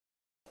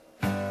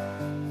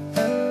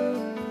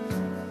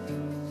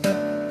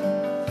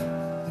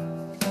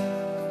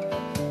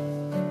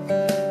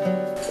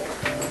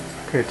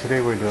Okay,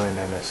 today we're doing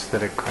an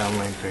aesthetic crown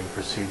lengthening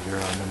procedure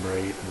on number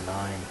 8 and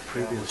 9.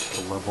 Previous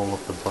the level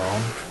of the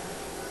bone,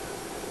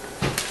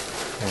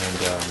 and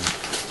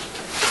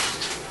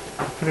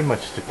pretty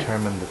much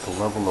determined that the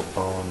level of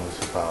bone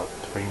was about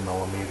 3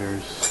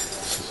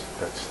 millimeters.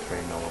 That's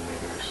 3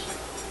 millimeters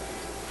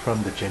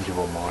from the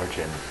gingival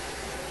margin,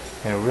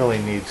 and it really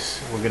needs.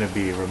 We're going to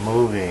be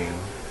removing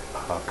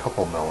a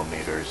couple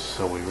millimeters,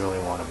 so we really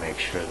want to make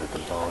sure that the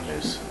bone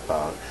is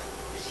about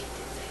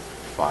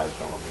 5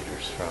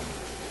 millimeters from,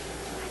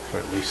 or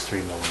at least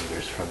 3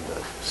 millimeters from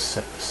the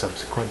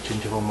subsequent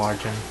gingival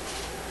margin.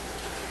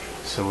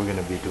 So we're going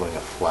to be doing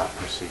a flat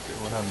procedure.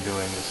 What I'm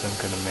doing is I'm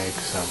going to make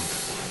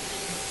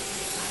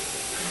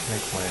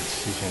my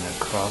incision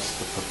across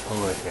the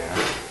papilla here.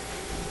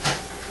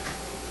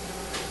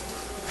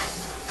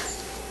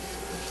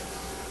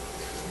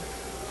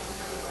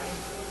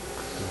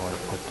 We want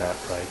to put that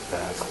right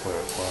back where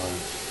it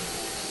was.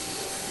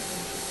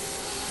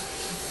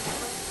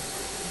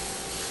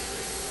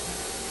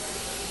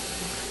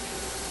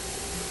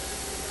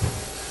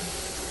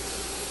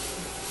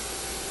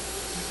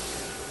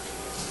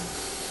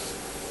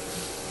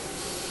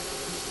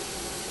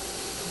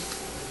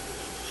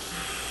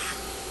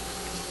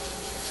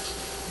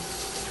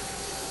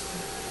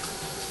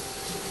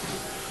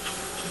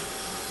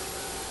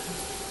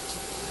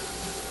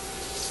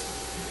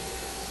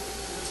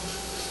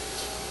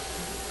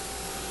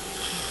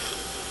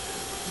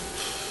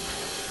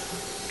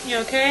 You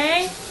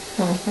okay?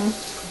 Mm-hmm.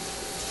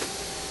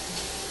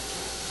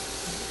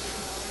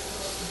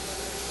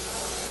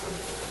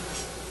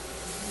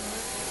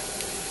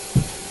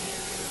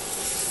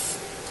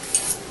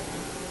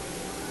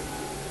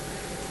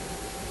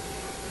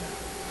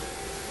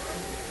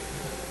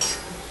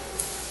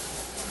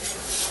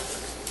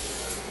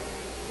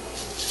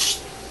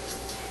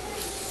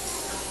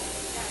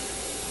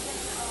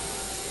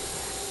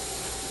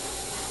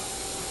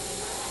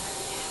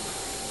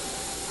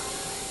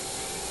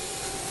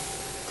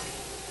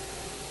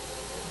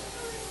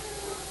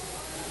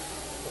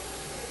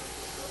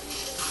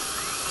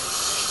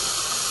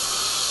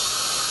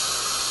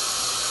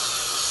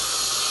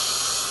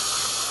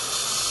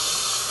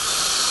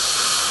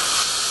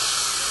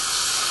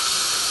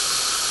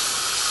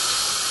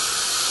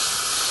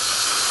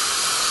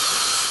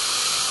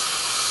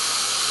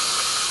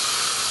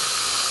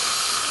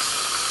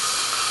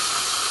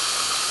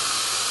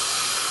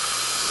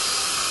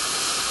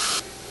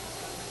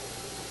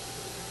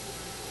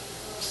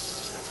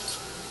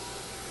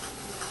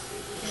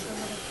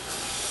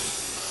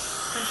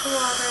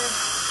 Water.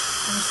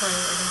 I'm sorry,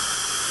 Eddie.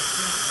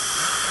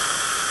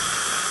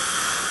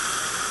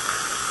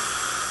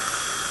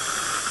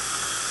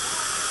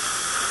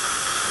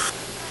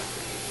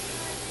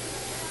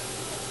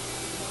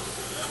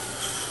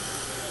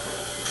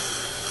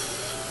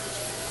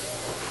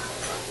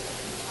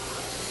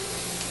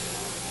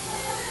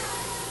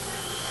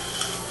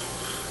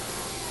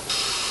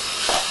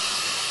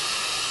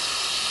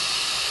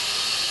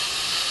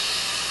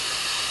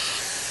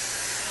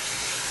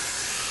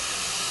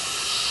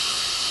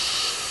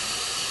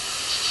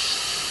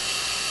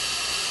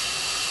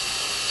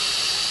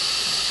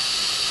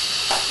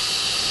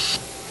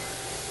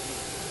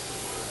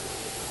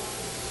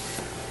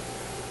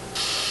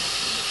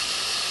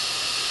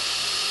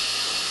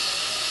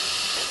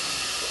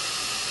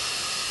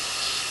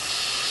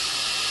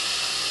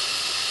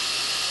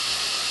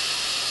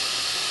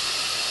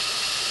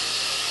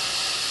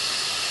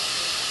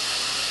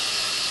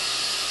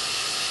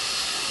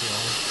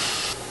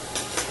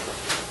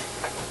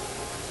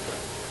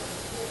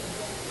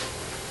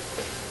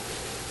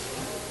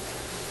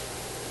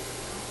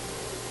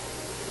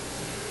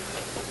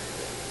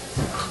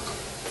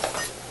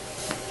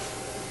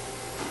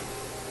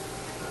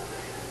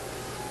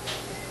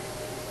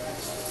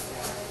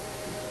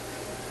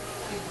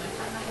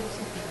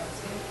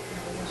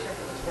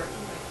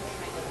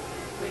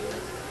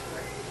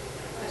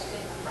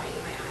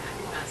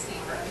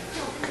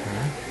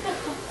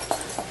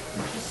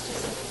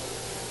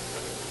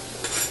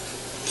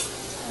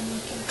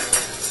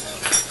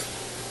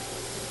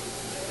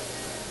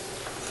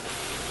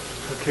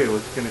 Okay,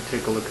 we're going to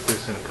take a look at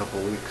this in a couple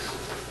weeks.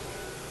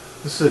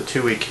 This is a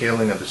 2-week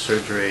healing of the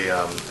surgery,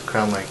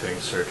 crown lengthening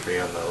surgery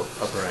on the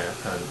upper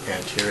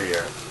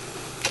anterior.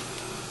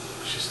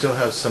 She still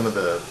has some of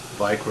the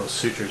vicryl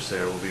sutures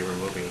there. We'll be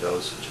removing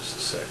those in just a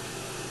sec.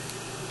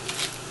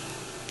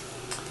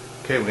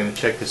 Okay, we're going to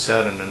check this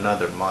out in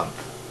another month.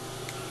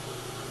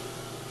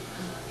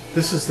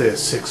 This is the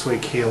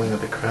 6-week healing of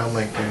the crown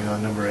lengthening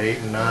on number 8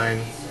 and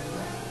 9.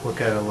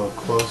 Look at it a little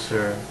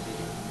closer.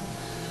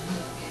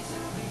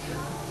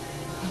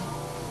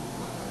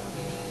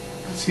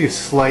 See a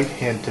slight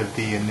hint of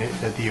the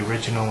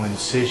original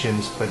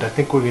incisions, but I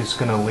think we're just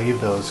going to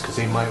leave those because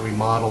they might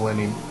remodel a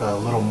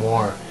little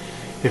more.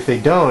 If they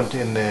don't,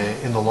 in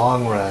the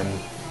long run,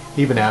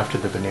 even after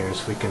the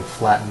veneers, we can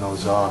flatten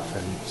those off,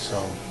 and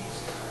so.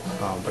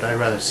 But I'd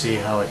rather see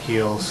how it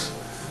heals.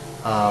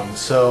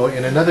 So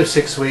in another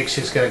 6 weeks,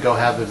 she's going to go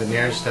have the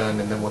veneers done,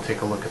 and then we'll take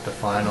a look at the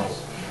final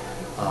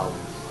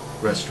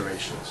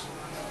restorations.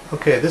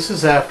 Okay, this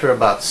is after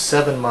about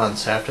 7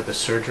 months after the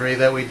surgery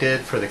that we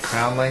did for the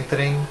crown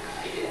lengthening,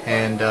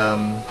 and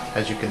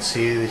as you can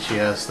see, she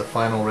has the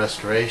final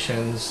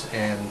restorations,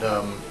 and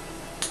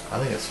I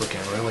think it's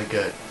looking really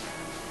good.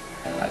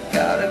 I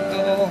gotta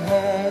go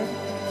home.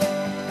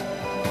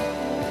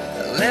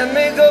 Let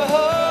me go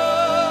home.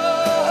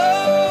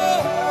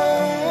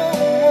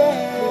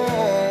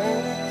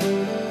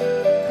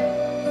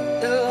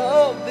 It'll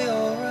all be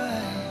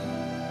alright.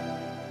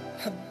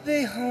 I'll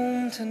be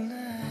home tonight.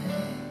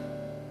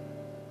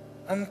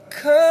 I'm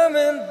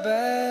coming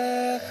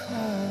back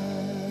home.